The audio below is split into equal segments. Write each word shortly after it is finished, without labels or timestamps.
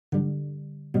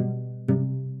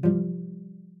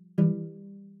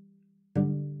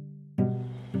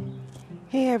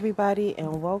Hey everybody,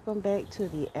 and welcome back to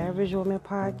the Average Woman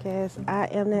Podcast. I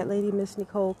am that lady, Miss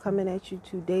Nicole, coming at you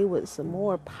today with some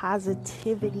more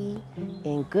positivity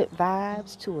and good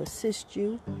vibes to assist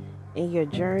you in your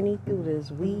journey through this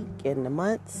week and the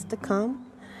months to come.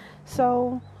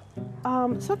 So,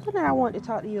 something that I want to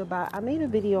talk to you about, I made a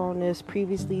video on this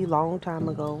previously, long time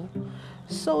ago.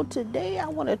 So today I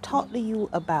want to talk to you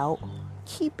about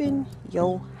keeping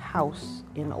your house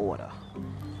in order.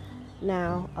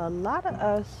 Now, a lot of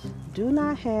us do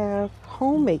not have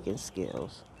homemaking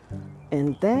skills,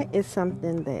 and that is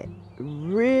something that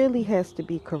really has to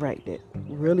be corrected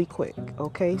really quick.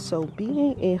 Okay, so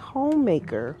being a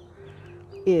homemaker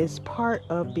is part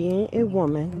of being a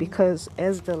woman because,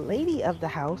 as the lady of the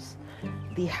house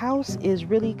is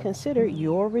really considered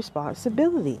your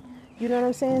responsibility. You know what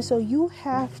I'm saying? So you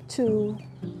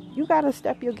got to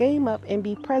step your game up and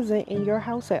be present in your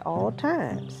house at all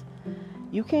times.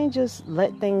 You can't just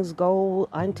let things go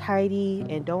untidy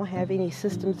and don't have any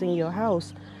systems in your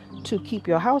house to keep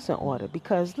your house in order.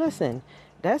 Because listen,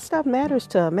 that stuff matters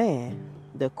to a man.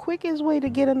 The quickest way to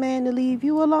get a man to leave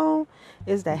you alone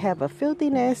is to have a filthy,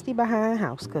 nasty behind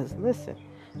house. Because listen,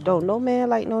 don't no man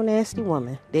like no nasty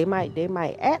woman. They might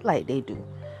act like they do,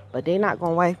 but they not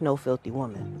gonna wife no filthy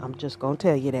woman. I'm just gonna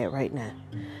tell you that right now.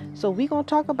 So we gonna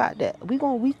talk about that. We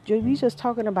just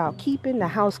talking about keeping the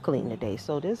house clean today.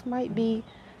 So this might be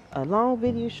a long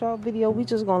video, short video. We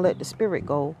just gonna let the spirit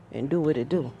go and do what it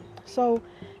do. So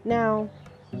now,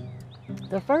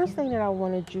 the first thing that I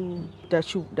wanted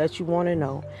that you want to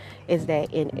know is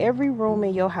that in every room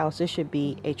in your house there should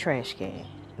be a trash can.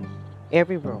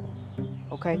 Every room,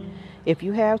 okay? If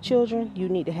you have children, you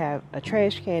need to have a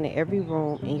trash can in every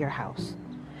room in your house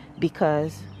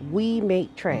because we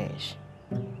make trash.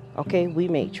 Okay, we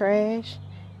make trash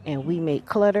and we make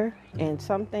clutter, and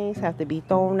some things have to be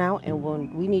thrown out, and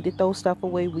when we need to throw stuff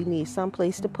away, we need some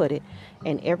place to put it,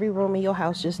 and every room in your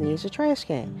house just needs a trash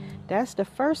can. That's the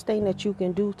first thing that you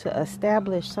can do to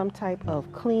establish some type of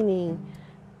cleaning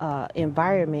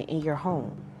environment in your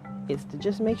home, is to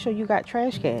just make sure you got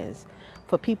trash cans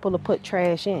for people to put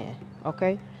trash in.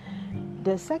 Okay,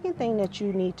 the second thing that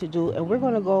you need to do, and we're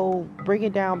going to go bring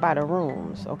it down by the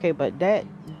rooms, okay, but that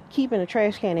keeping a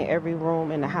trash can in every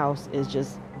room in the house is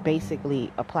just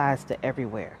basically applies to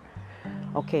everywhere.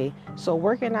 Okay, so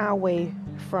working our way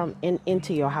from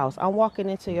into your house. I'm walking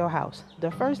into your house. The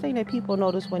first thing that people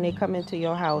notice when they come into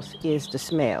your house is the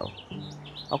smell.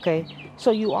 Okay,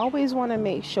 so you always want to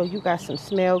make sure you got some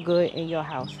smell good in your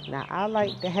house. Now, I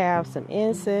like to have some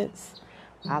incense.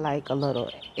 I like a little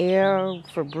air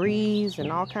for breeze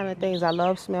and all kind of things. I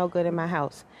love smell good in my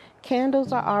house.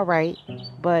 Candles are all right,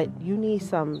 but you need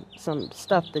some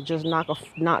stuff to just knock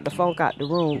the funk out the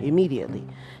room immediately.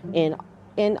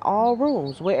 In all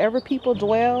rooms, wherever people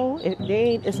dwell,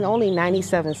 it's only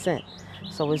 97 cents,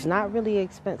 so it's not really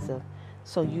expensive.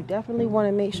 So you definitely want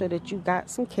to make sure that you got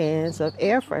some cans of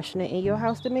air freshener in your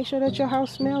house to make sure that your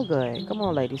house smells good. Come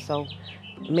on, ladies. So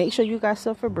make sure you got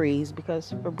some Febreze,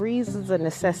 because Febreze is a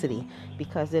necessity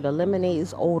because it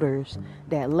eliminates odors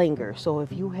that linger. So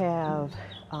if you have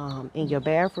in your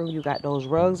bathroom, you got those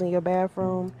rugs in your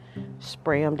bathroom,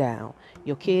 spray them down.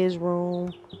 Your kids'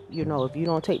 room, if you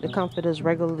don't take the comforters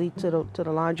regularly to the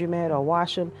laundromat or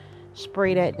wash them,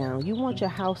 spray that down. You want your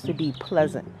house to be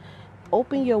pleasant.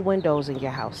 Open your windows in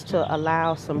your house to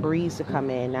allow some breeze to come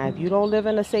in. Now, if you don't live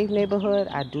in a safe neighborhood,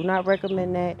 I do not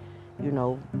recommend that.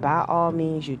 By all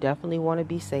means, you definitely want to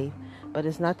be safe. But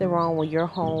there's nothing wrong when you're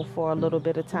home for a little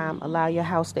bit of time. Allow your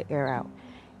house to air out.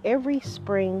 Every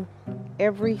spring,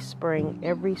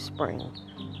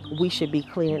 we should be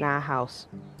cleaning our house.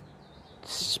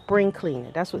 Spring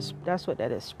cleaning. That's what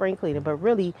that is. Spring cleaning. But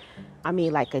really, I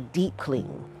mean like a deep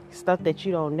clean. Stuff that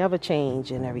you don't never change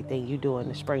and everything you do in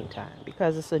the springtime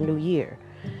because it's a new year.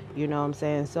 You know what I'm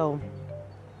saying? So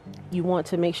you want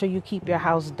to make sure you keep your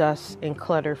house dust and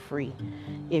clutter free.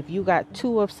 If you got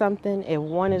two of something, if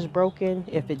one is broken,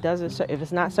 if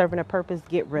it's not serving a purpose,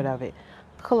 get rid of it.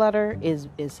 Clutter is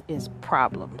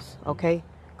problems. Okay,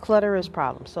 clutter is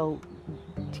problems. So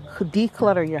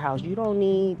declutter your house. You don't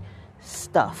need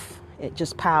stuff. It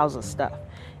just piles of stuff.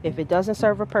 If it doesn't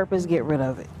serve a purpose, get rid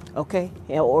of it. Okay,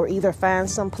 or either find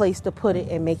some place to put it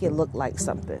and make it look like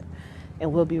something.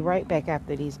 And we'll be right back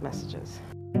after these messages.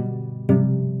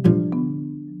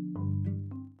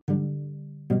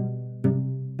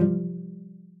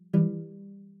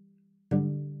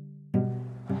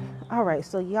 All right,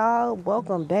 so y'all,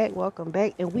 welcome back,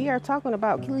 and we are talking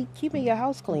about keeping your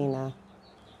house clean now.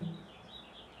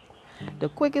 The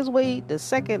quickest way,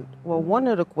 one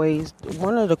of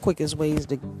the quickest ways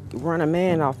to run a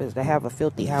man off is to have a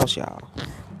filthy house, y'all.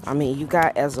 I mean, you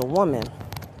got, as a woman,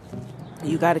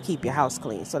 you got to keep your house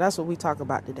clean. So that's what we talk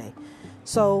about today.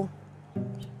 So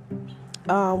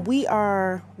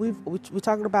we're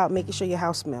talking about making sure your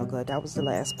house smells good. That was the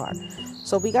last part.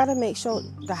 So we got to make sure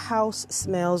the house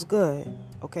smells good.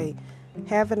 Okay,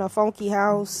 having a funky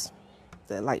house,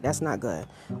 that's not good.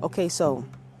 Okay, so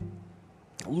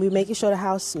we making sure the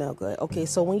house smell good. Okay,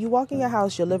 so when you walk in your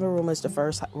house, your living room is the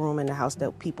first room in the house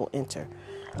that people enter,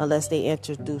 unless they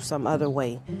enter through some other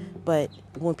way. But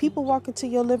when people walk into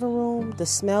your living room, the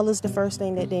smell is the first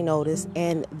thing that they notice,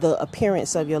 and the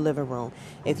appearance of your living room.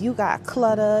 If you got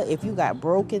clutter, if you got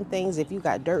broken things, if you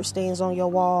got dirt stains on your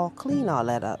wall, clean all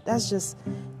that up.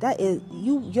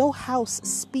 Your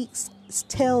house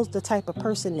tells the type of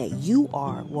person that you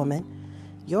are, woman.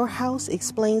 Your house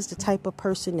explains the type of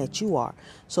person that you are.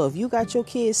 So if you got your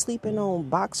kids sleeping on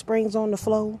box springs on the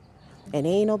floor, and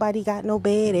ain't nobody got no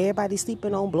bed, everybody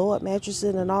sleeping on blow-up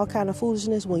mattresses and all kind of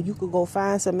foolishness, when you could go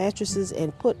find some mattresses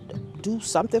and do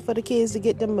something for the kids to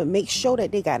get them, and make sure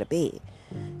that they got a bed.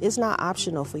 It's not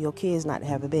optional for your kids not to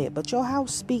have a bed, but your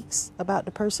house speaks about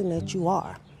the person that you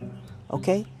are.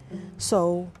 Okay?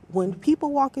 So when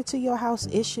people walk into your house,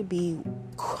 it should be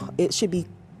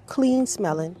clean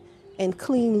smelling and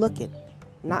clean looking,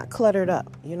 not cluttered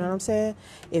up. You know what I'm saying?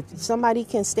 If somebody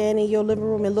can stand in your living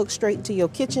room and look straight to your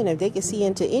kitchen, if they can see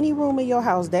into any room in your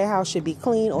house, that house should be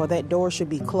clean, or that door should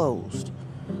be closed.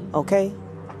 Okay?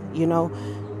 You know,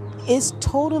 it's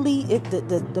totally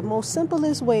the most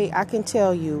simplest way I can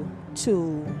tell you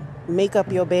to make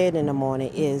up your bed in the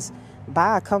morning is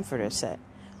buy a comforter set.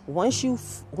 Once you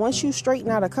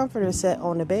straighten out a comforter set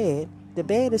on the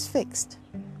bed is fixed,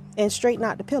 and straighten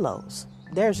out the pillows.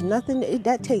 There's nothing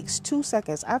that takes 2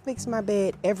 seconds. I fix my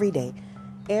bed every day.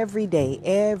 Every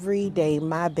day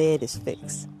my bed is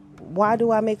fixed. Why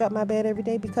do I make up my bed every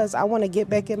day? Because I want to get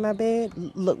back in my bed,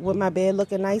 look with my bed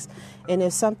looking nice. And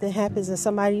if something happens and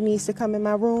somebody needs to come in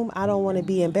my room, I don't want to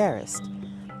be embarrassed.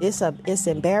 It's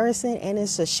embarrassing, and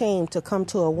it's a shame to come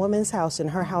to a woman's house and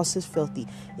her house is filthy.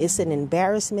 It's an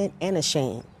embarrassment and a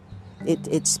shame.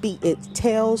 It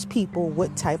tells people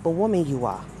what type of woman you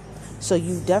are. So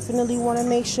you definitely want to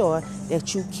make sure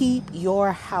that you keep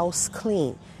your house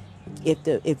clean.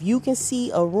 If you can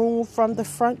see a room from the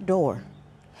front door,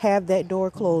 have that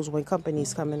door closed when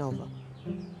company's coming over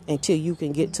until you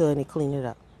can get to it and clean it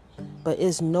up. But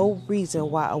it's no reason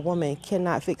why a woman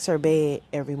cannot fix her bed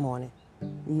every morning.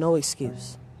 No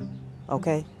excuse.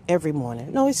 Okay? Every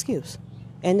morning. No excuse.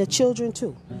 And the children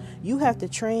too. You have to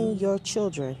train your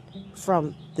children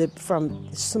from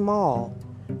small.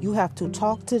 You have to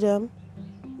talk to them,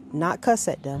 not cuss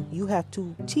at them. You have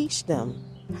to teach them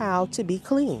how to be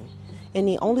clean. And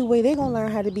the only way they're going to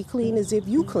learn how to be clean is if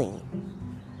you clean.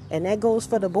 And that goes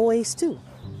for the boys too.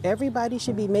 Everybody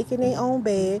should be making their own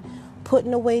bed,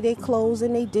 putting away their clothes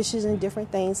and their dishes and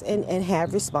different things, and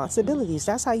have responsibilities.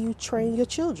 That's how you train your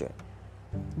children.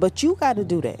 But you got to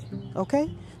do that,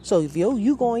 okay? So if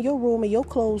you go in your room and your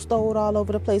clothes thrown all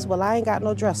over the place, well, I ain't got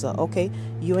no dresser. Okay,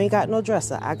 you ain't got no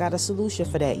dresser. I got a solution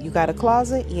for that. You got a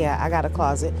closet? Yeah, I got a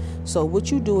closet. So what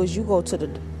you do is you go to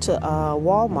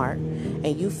Walmart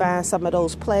and you find some of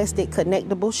those plastic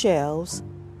connectable shelves,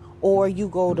 or you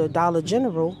go to Dollar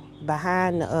General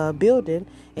behind the building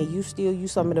and you still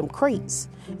use some of them crates,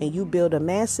 and you build a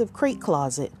massive crate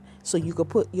closet so you could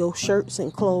put your shirts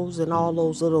and clothes and all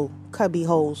those little cubby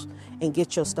holes and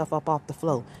get your stuff up off the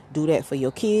floor. Do that for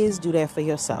your kids. Do that for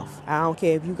yourself. I don't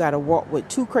care if you got to walk with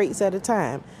 2 crates at a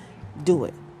time. Do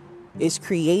it. It's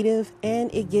creative,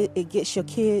 and it gets your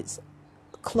kids'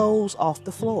 clothes off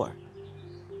the floor.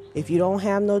 If you don't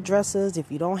have no dressers,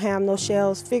 if you don't have no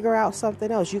shelves, figure out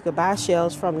something else. You could buy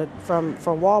shelves from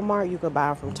Walmart. You could buy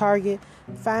them from Target.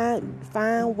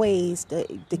 Find ways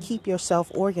to keep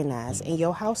yourself organized and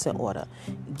your house in order.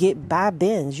 Buy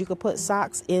bins. You could put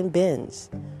socks in bins.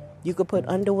 You could put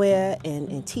underwear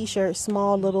and t-shirts,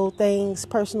 small little things,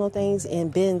 personal things in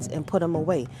bins and put them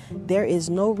away. There is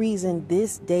no reason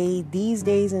these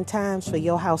days and times for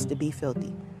your house to be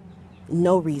filthy.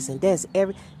 No reason. There's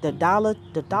the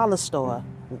dollar store,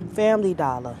 Family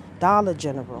Dollar, Dollar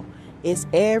General. It's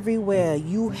everywhere.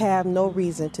 You have no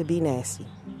reason to be nasty.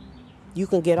 You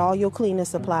can get all your cleaning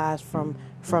supplies from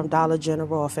Dollar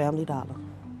General or Family Dollar.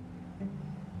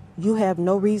 You have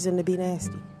no reason to be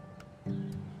nasty.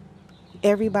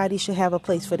 Everybody should have a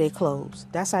place for their clothes.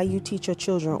 That's how you teach your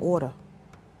children order.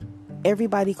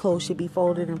 Everybody's clothes should be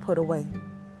folded and put away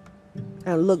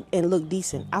and look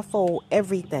decent. I fold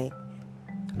everything.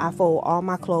 I fold all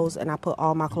my clothes and I put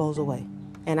all my clothes away.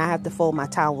 And I have to fold my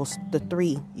towels, the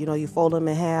 3. You know, you fold them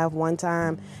in half one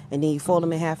time, and then you fold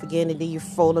them in half again, and then you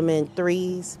fold them in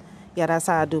 3s. Yeah, that's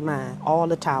how I do mine. All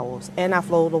the towels. And I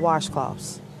fold the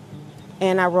washcloths.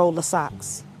 And I roll the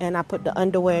socks. And I put the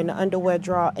underwear in the underwear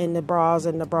drawer and the bras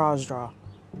in the bras drawer.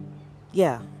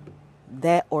 Yeah,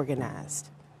 that organized.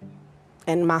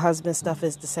 And my husband's stuff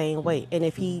is the same way. And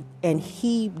if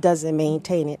he doesn't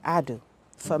maintain it, I do.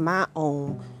 For my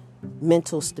own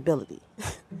mental stability.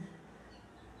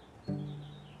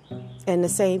 And the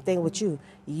same thing with you.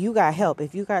 You got help.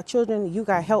 If you got children, you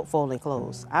got help folding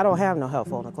clothes. I don't have no help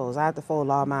folding clothes. I have to fold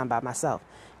all mine by myself.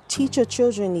 Teach your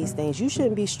children these things. You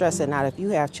shouldn't be stressing out if you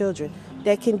have children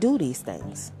that can do these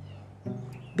things.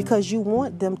 Because you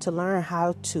want them to learn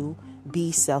how to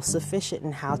be self-sufficient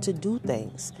and how to do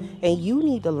things. And you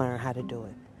need to learn how to do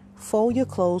it. Fold your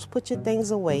clothes, put your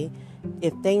things away.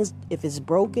 If it's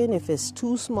broken, if it's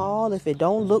too small, if it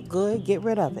don't look good, get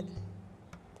rid of it.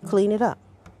 Clean it up.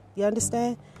 You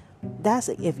understand? That's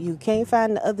it. If you can't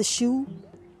find the other shoe,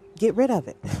 get rid of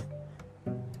it.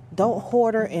 Don't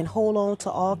hoarder and hold on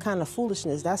to all kind of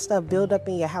foolishness. That stuff build up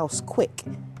in your house quick.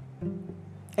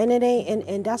 And it ain't,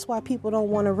 and that's why people don't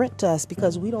want to rent to us,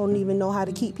 because we don't even know how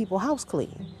to keep people's house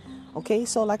clean. Okay,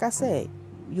 so like I said,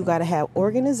 you got to have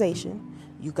organization.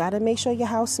 You got to make sure your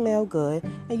house smell good,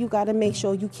 and you got to make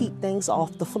sure you keep things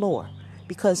off the floor,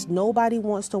 because nobody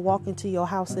wants to walk into your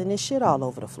house and there's shit all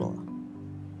over the floor.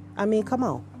 I mean, come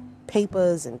on,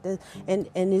 papers and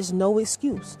there's no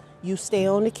excuse. You stay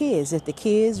on the kids. If the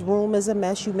kids' room is a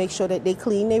mess, you make sure that they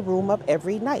clean their room up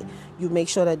every night. You make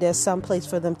sure that there's some place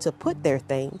for them to put their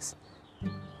things.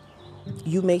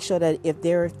 You make sure that if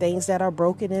there are things that are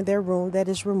broken in their room, that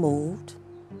is removed.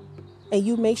 And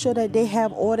you make sure that they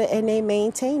have order and they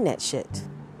maintain that shit.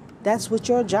 That's what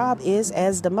your job is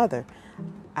as the mother.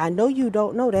 I know you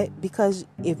don't know that, because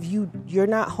if you're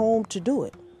not home to do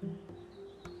it.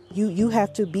 You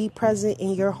have to be present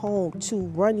in your home to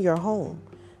run your home.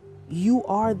 You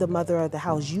are the mother of the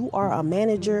house. You are a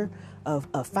manager,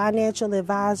 a financial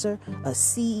advisor, a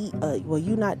CEO. Well,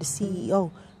 you're not the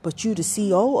CEO, but you the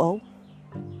COO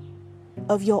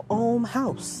of your own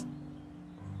house.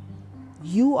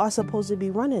 You are supposed to be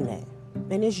running that.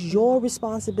 And it's your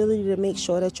responsibility to make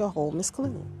sure that your home is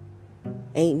clean.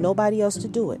 Ain't nobody else to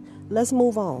do it. Let's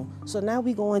move on. So now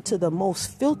we go into the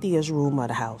most filthiest room of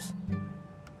the house.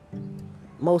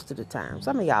 Most of the time.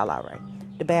 Some of y'all all right.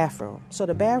 The bathroom. So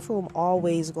the bathroom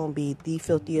always going to be the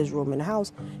filthiest room in the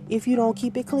house. If you don't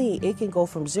keep it clean, it can go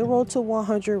from 0 to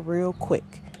 100 real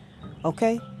quick.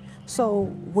 Okay? So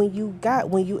when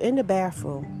you in the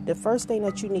bathroom, the first thing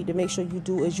that you need to make sure you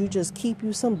do is you just keep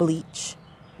you some bleach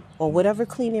or whatever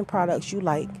cleaning products you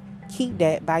like. Keep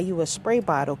that. Buy you a spray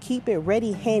bottle. Keep it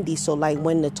ready handy. So like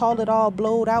when the toilet all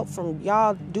blowed out from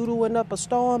y'all doodling up a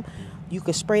storm, you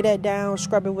can spray that down,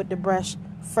 scrub it with the brush,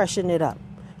 freshen it up.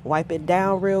 Wipe it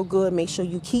down real good. Make sure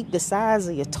you keep the sides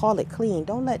of your toilet clean.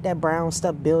 Don't let that brown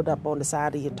stuff build up on the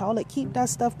side of your toilet. Keep that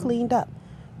stuff cleaned up.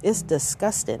 It's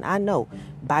disgusting. I know.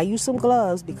 Buy you some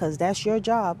gloves, because that's your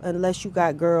job, unless you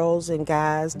got girls and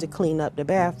guys to clean up the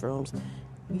bathrooms.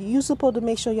 You're supposed to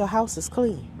make sure your house is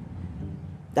clean.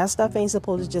 That stuff ain't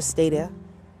supposed to just stay there.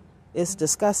 It's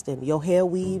disgusting. Your hair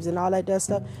weaves and all that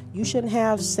stuff. You shouldn't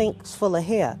have sinks full of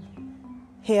hair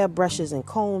brushes and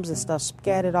combs and stuff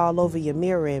scattered all over your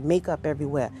mirror and makeup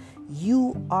everywhere.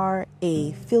 You are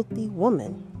a filthy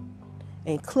woman,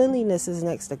 and cleanliness is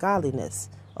next to godliness.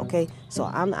 Okay, so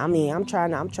I'm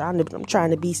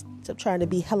trying to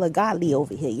be hella godly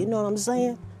over here. You know what I'm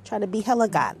saying? Trying to be hella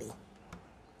godly.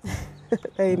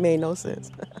 That ain't made no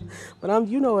sense. But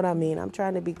you know what I mean. I'm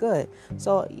trying to be good.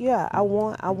 So yeah, I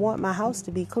want my house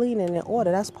to be clean and in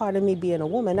order. That's part of me being a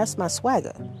woman. That's my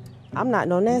swagger. I'm not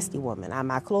no nasty woman.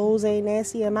 My clothes ain't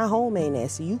nasty and my home ain't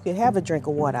nasty. You can have a drink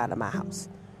of water out of my house,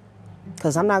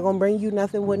 because I'm not going to bring you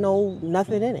nothing with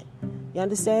nothing in it. You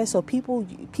understand? So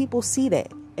people see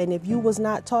that. And if you was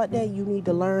not taught that, you need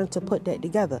to learn to put that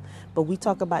together. But we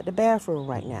talk about the bathroom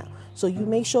right now. So you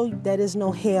make sure that there's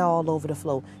no hair all over the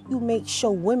floor. You make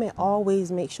sure, women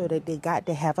always make sure that they got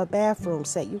to have a bathroom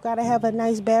set. You got to have a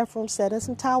nice bathroom set and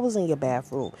some towels in your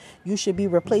bathroom. You should be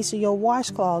replacing your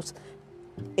washcloths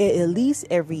at least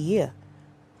every year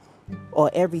or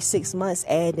every 6 months,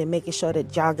 and making sure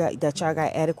that y'all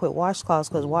got adequate washcloths,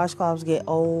 because washcloths get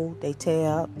old, they tear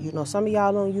up. You know, some of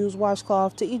y'all don't use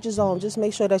washcloth. To each his own. Just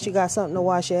make sure that you got something to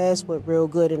wash your ass with real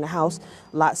good in the house.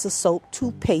 Lots of soap,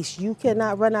 toothpaste. You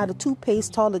cannot run out of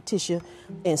toothpaste, toilet tissue,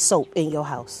 and soap in your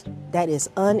house. That is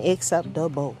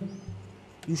unacceptable.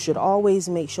 You should always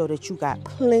make sure that you got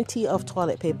plenty of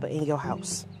toilet paper in your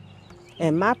house.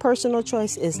 And my personal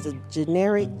choice is the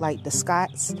generic, like the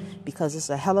Scott's, because it's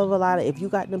a hell of a lot of, if you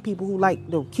got them people who like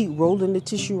to keep rolling the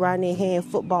tissue around their hand,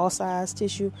 football size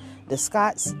tissue, the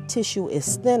Scott's tissue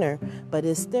is thinner, but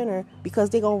it's thinner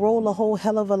because they're going to roll a whole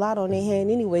hell of a lot on their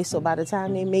hand anyway. So by the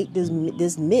time they make this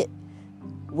mitt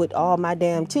with all my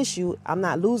damn tissue, I'm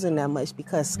not losing that much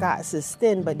because Scott's is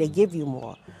thin, but they give you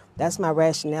more. That's my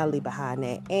rationality behind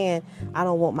that. And I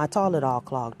don't want my toilet all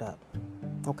clogged up.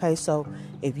 Okay, so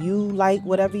if you like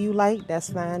whatever you like, that's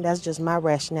fine. That's just my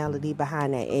rationality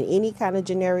behind that. And any kind of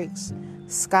generics,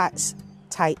 Scott's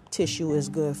type tissue is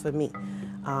good for me.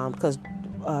 Because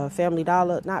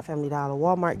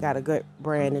Walmart got a good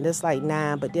brand, and it's like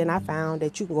 $9. But then I found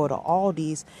that you can go to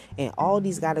Aldi's, and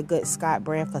Aldi's got a good Scott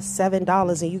brand for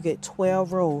 $7, and you get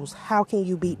 12 rolls. How can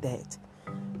you beat that?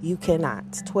 You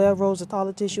cannot. 12 rolls of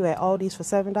toilet tissue at Aldi's for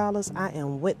 $7. I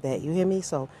am with that. You hear me?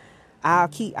 So I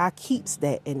keeps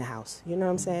that in the house. You know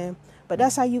what I'm saying? But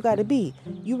that's how you got to be.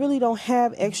 You really don't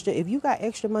have extra. If you got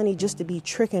extra money just to be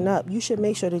tricking up, you should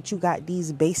make sure that you got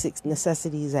these basic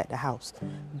necessities at the house.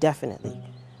 Definitely.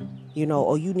 You know,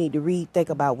 or you need to rethink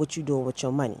about what you're doing with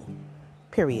your money.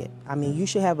 Period. I mean, you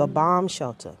should have a bomb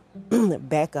shelter,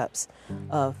 backups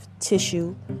of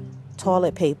tissue,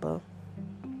 toilet paper.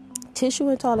 Tissue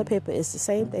and toilet paper is the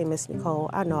same thing, Miss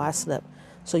Nicole. I know I slept.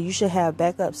 So you should have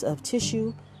backups of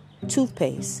tissue,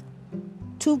 toothpaste,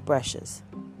 toothbrushes,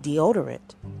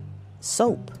 deodorant,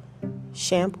 soap,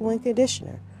 shampoo and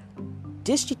conditioner,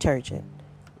 dish detergent,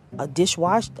 dish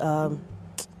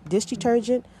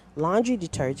detergent, laundry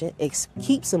detergent.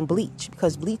 Keep some bleach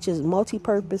because bleach is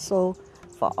multi-purpose, so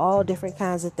for all different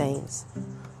kinds of things.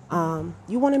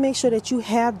 You want to make sure that you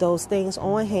have those things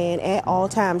on hand at all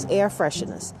times. Air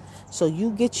fresheners. So you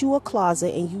get you a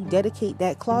closet and you dedicate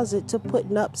that closet to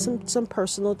putting up some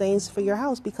personal things for your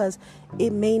house, because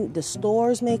the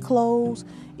stores may close.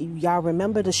 Y'all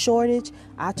remember the shortage?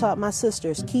 I taught my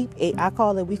sisters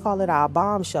we call it our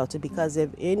bomb shelter, because if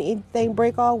anything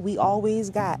break off, we always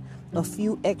got a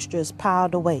few extras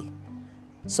piled away.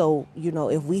 So, you know,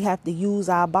 if we have to use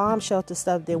our bomb shelter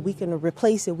stuff, then we can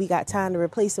replace it. We got time to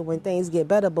replace it when things get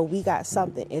better, but we got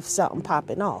something if something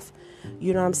popping off.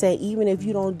 You know what I'm saying? Even if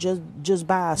you don't just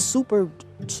buy a super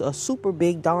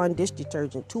big Dawn dish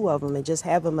detergent, 2 of them, and just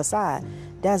have them aside,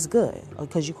 that's good,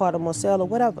 because you caught them on sale or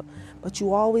whatever. But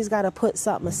you always got to put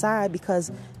something aside,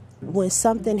 because when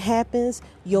something happens,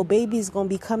 your baby's going to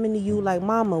be coming to you like,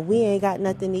 Mama, we ain't got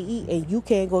nothing to eat, and you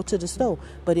can't go to the store.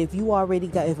 But if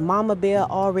Mama Bear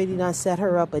already done set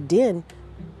her up a den,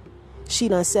 she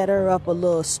done set her up a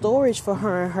little storage for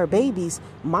her and her babies,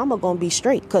 Mama going to be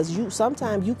straight, because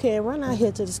sometimes you can't run out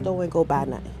here to the store and go buy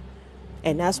nothing.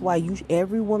 And that's why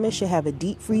every woman should have a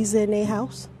deep freezer in their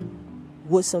house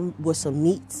with some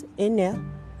meats in there.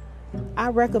 I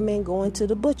recommend going to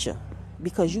the butcher,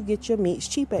 because you get your meats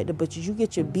cheap at the butcher. You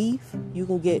get your beef, you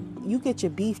get your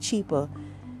beef cheaper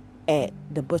at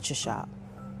the butcher shop.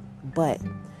 But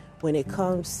when it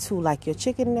comes to like your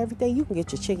chicken and everything, you can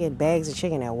get your bags of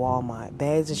chicken at Walmart,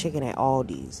 bags of chicken at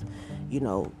Aldi's, you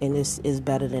know, and this is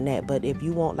better than that. But if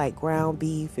you want like ground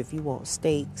beef, if you want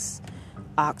steaks,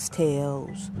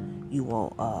 oxtails, you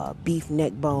want beef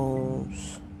neck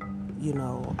bones, you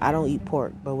know, I don't eat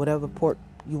pork, but whatever pork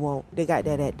you want, they got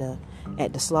that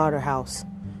at the slaughterhouse,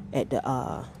 at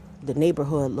the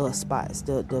neighborhood little spots,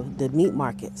 the meat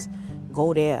markets.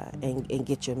 Go there and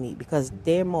get your meat, because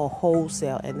they're more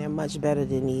wholesale and they're much better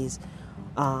than these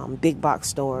big box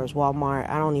stores, Walmart.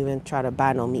 I don't even try to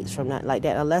buy no meats from that like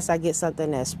that, unless I get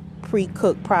something that's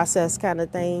pre-cooked, processed kind of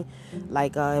thing.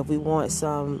 Like if we want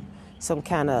some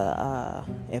kind of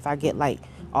if I get like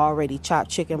already chopped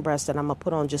chicken breast that I'm gonna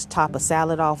put on, just top a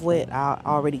salad off with, I'll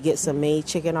already get some made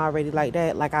chicken already like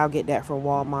that. Like I'll get that from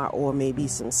Walmart, or maybe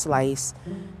some sliced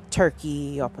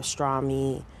turkey or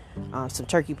pastrami. Some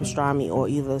turkey pastrami, or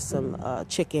either some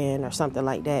chicken or something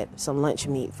like that, some lunch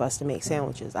meat for us to make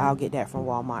sandwiches. I'll get that from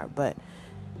Walmart. But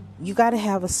you got to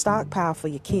have a stockpile for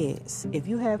your kids. If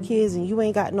you have kids and you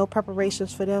ain't got no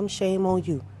preparations for them, shame on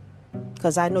you,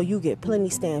 because I know you get plenty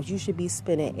stamps. You should be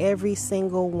spending every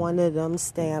single one of them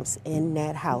stamps in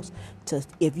that house,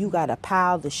 if you got to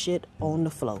pile the shit on the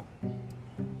floor,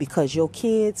 because your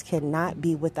kids cannot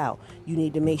be without. You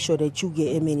need to make sure that you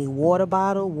get in many water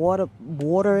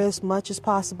as much as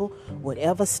possible.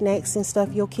 Whatever snacks and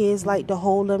stuff your kids like to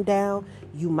hold them down.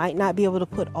 You might not be able to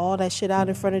put all that shit out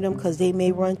in front of them because they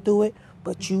may run through it,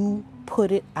 but you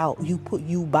put it out.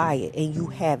 You buy it and you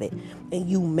have it, and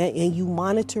you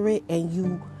monitor it, and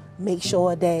you make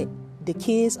sure that the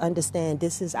kids understand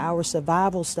this is our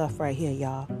survival stuff right here,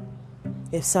 y'all.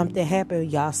 If something happened,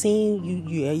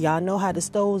 y'all know how the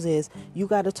stoves is. You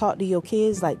got to talk to your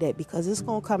kids like that, because it's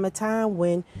going to come a time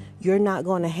when you're not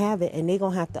going to have it, and they're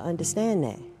going to have to understand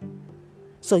that.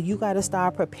 So you got to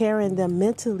start preparing them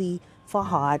mentally for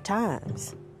hard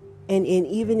times. And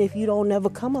even if you don't never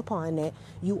come upon that,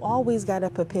 you always got to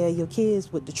prepare your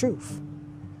kids with the truth.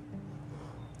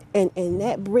 And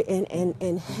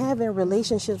having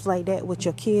relationships like that with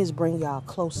your kids bring y'all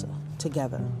closer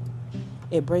together.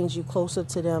 It brings you closer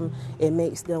to them. It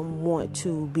makes them want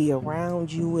to be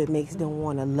around you. It makes them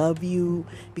want to love you,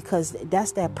 because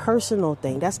that's that personal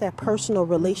thing. That's that personal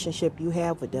relationship you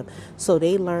have with them. So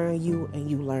they learn you and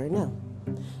you learn them.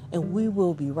 And we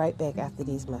will be right back after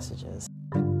these messages.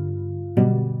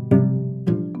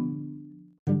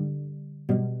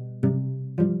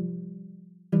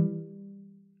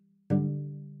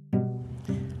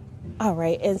 All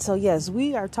right, and so yes,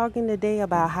 we are talking today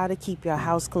about how to keep your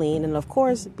house clean. And of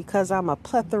course, because I'm a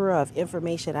plethora of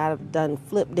information, I've done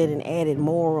flipped it and added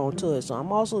more onto it. So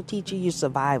I'm also teaching you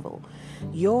survival.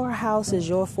 Your house is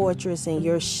your fortress and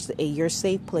your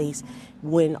safe place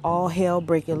when all hell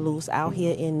breaking loose out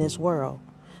here in this world.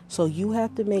 So you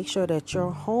have to make sure that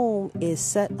your home is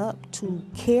set up to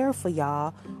care for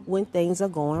y'all when things are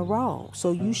going wrong.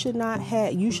 So you should not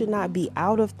be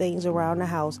out of things around the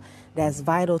house that's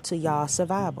vital to y'all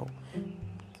survival.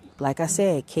 Like I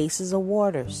said, cases of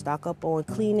water, stock up on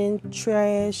cleaning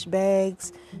trash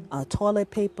bags, toilet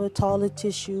paper, toilet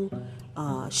tissue,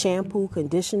 shampoo,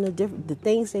 conditioner, the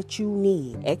things that you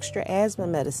need. Extra asthma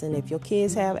medicine if your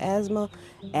kids have asthma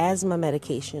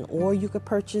medication. Or you could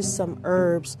purchase some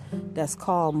herbs that's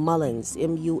called mullins,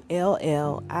 Mullieins.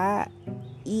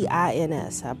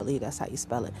 I believe that's how you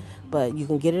spell it. But you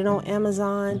can get it on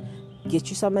Amazon. Get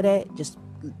you some of that. Just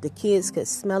the kids could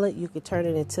smell it. You could turn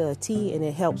it into a tea, and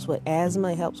it helps with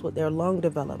asthma. It helps with their lung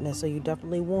development. So you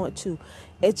definitely want to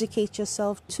educate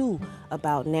yourself too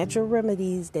about natural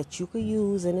remedies that you could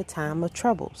use in a time of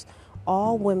troubles.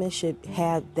 All women should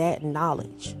have that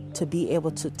knowledge to be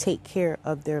able to take care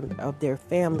of their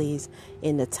families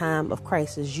in the time of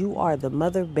crisis. You are the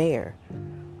mother bear.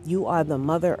 You are the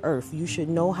mother earth. You should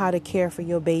know how to care for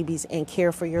your babies and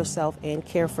care for yourself and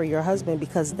care for your husband,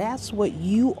 because that's what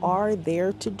you are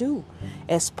there to do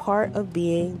as part of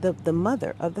being the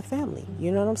mother of the family. You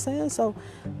know what I'm saying? So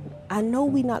I know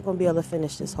we're not going to be able to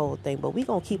finish this whole thing, but we're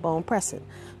going to keep on pressing.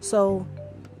 So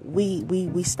we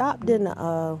stopped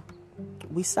on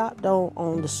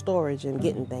the storage and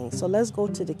getting things. So let's go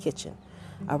to the kitchen.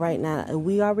 All right, now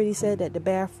we already said that the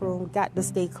bathroom got to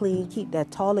stay clean. Keep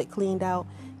that toilet cleaned out.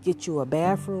 Get you a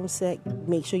bathroom set.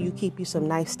 Make sure you keep you some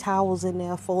nice towels in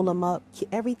there. Fold them up. Keep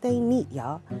everything neat,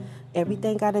 y'all.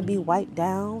 Everything got to be wiped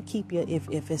down. Keep your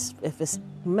if it's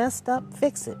messed up,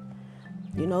 fix it.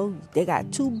 You know, they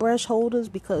got toothbrush holders,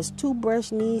 because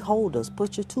toothbrush need holders.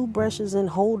 Put your toothbrushes in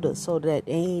holders so that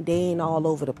they ain't all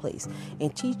over the place.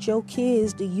 And teach your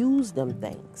kids to use them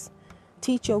things.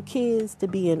 Teach your kids to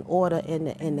be in order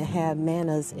and to have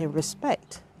manners and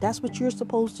respect. That's what you're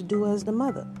supposed to do as the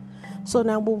mother. So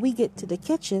now when we get to the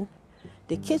kitchen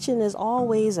is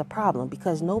always a problem,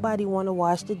 because nobody want to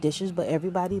wash the dishes, but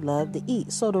everybody love to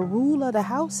eat. So the rule of the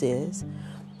house is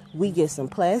we get some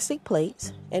plastic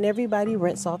plates and everybody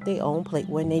rinse off their own plate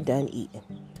when they done eating.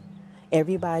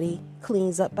 Everybody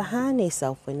cleans up behind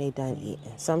themselves when they done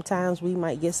eating. Sometimes we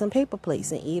might get some paper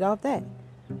plates and eat off that.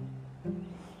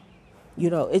 You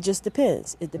know, it just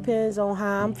depends. It depends on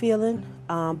how I'm feeling.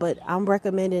 But I'm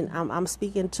recommending, I'm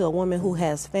speaking to a woman who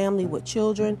has family with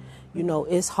children. You know,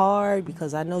 it's hard,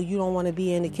 because I know you don't want to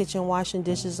be in the kitchen washing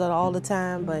dishes all the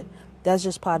time, but that's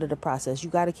just part of the process. You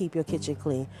got to keep your kitchen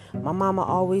clean. My mama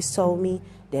always told me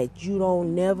that you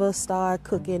don't never start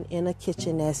cooking in a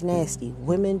kitchen that's nasty.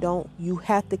 Women don't. You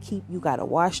got to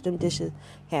wash them dishes,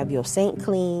 have your sink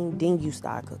clean, then you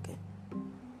start cooking.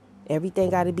 Everything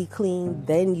got to be clean,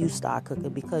 then you start cooking,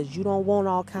 because you don't want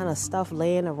all kind of stuff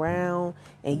laying around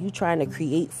and you trying to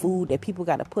create food that people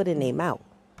got to put in their mouth.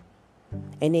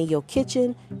 And in your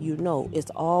kitchen, you know, it's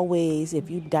always, if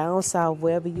you down south,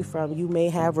 wherever you from, you may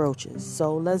have roaches.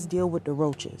 So let's deal with the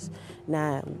roaches.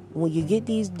 Now, when you get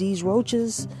these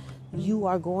roaches,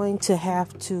 you're going to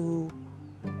have to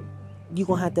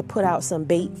put out some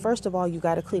bait. First of all, you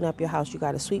got to clean up your house. You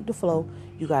got to sweep the floor.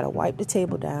 You got to wipe the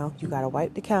table down. You got to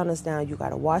wipe the counters down. You got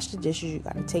to wash the dishes. You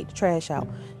got to take the trash out.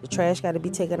 The trash got to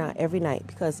be taken out every night,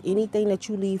 because anything that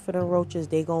you leave for the roaches,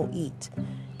 they going to eat.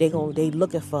 They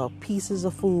looking for pieces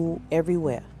of food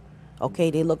everywhere. Okay,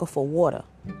 they looking for water.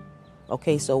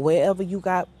 Okay, so wherever if you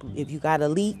got a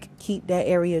leak, keep that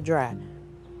area dry.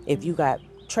 If you got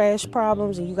trash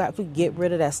problems and you got to get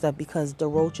rid of that stuff because the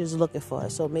roach is looking for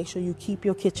it. So make sure you keep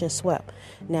your kitchen swept.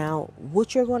 Now,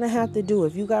 what you're going to have to do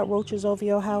if you got roaches over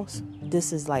your house,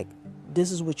 this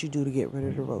is what you do to get rid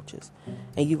of the roaches.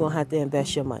 And you're going to have to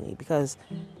invest your money because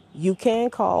you can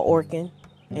call Orkin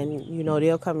and,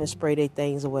 they'll come and spray their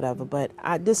things or whatever. But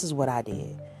this is what I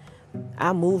did.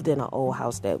 I moved in an old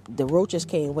house that the roaches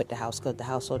came with the house because the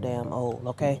house so damn old,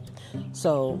 okay?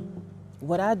 So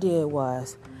what I did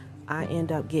was I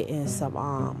ended up getting some,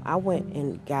 I went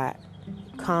and got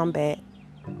combat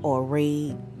or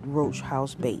raid roach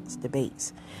house baits, the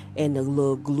baits, and the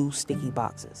little glue sticky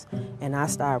boxes. And I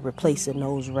started replacing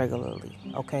those regularly,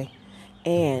 okay?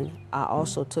 And I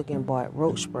also took and bought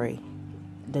roach spray,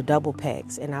 the double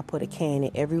packs, and I put a can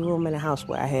in every room in the house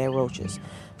where I had roaches.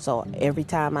 So every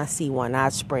time I see one, I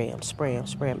spray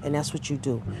them. And that's what you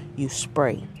do. You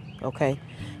spray, okay?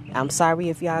 I'm sorry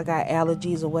if y'all got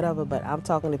allergies or whatever, but I'm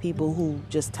talking to people who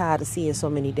just tired of seeing so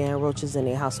many damn roaches in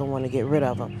their house and want to get rid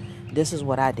of them. This is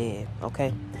what I did,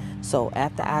 okay? So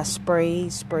after I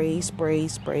sprayed,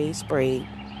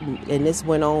 and this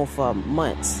went on for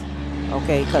months,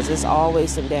 okay? Because there's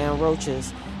always some damn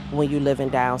roaches when you living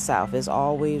down south. There's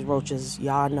always roaches.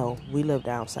 Y'all know we live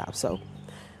down south. So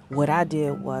what I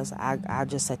did was I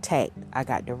just attacked. I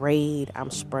got the raid. I'm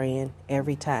spraying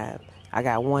every time. I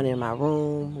got one in my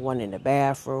room, one in the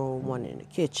bathroom, one in the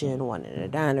kitchen, one in the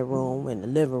dining room, in the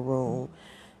living room.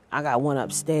 I got one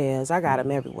upstairs. I got them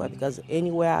everywhere because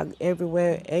anywhere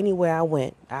I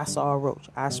went, I saw a roach.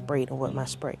 I sprayed them with my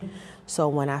spray. So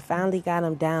when I finally got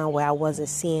them down where I wasn't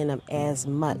seeing them as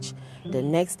much, the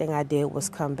next thing I did was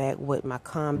come back with my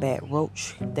combat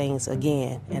roach things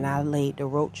again, and I laid the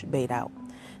roach bait out.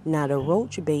 Now, the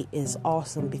roach bait is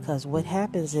awesome because what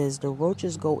happens is the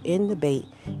roaches go in the bait,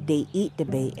 they eat the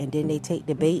bait, and then they take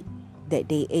the bait that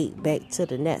they ate back to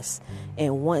the nest.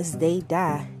 And once they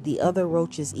die, the other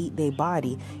roaches eat their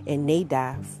body, and they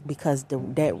die because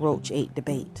that roach ate the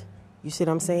bait. You see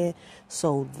what I'm saying?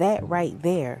 So that right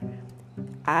there,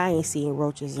 I ain't seen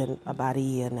roaches in about a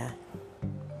year now.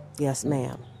 Yes,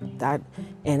 ma'am.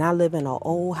 And I live in an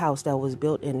old house that was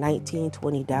built in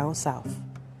 1920 down south.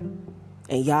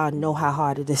 And y'all know how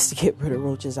hard it is to get rid of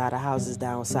roaches out of houses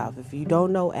down south. If you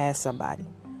don't know, ask somebody.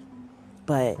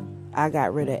 But I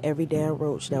got rid of every damn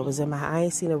roach that was in my house. I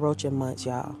ain't seen a roach in months,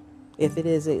 y'all. If it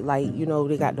is, they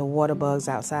got the water bugs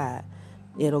outside.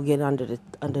 It'll get under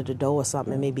the door or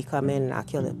something and maybe come in and I'll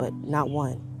kill it. But not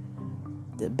one.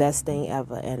 The best thing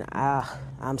ever. And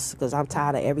because I'm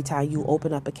tired of every time you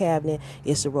open up a cabinet,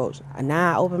 it's a roach.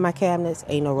 Now I open my cabinets,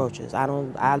 ain't no roaches.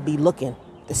 I'll be looking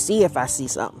to see if I see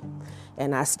something.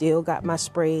 And I still got my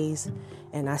sprays,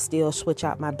 and I still switch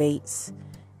out my baits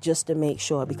just to make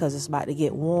sure, because it's about to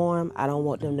get warm. I don't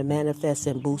want them to manifest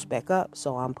and boost back up,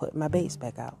 so I'm putting my baits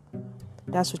back out.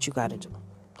 That's what you got to do,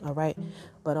 all right?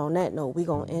 But on that note, we're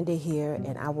going to end it here,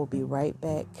 and I will be right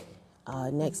back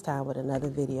next time with another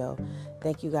video.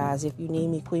 Thank you, guys. If you need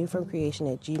me,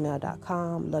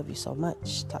 queenfromcreation@gmail.com. Love you so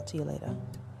much. Talk to you later.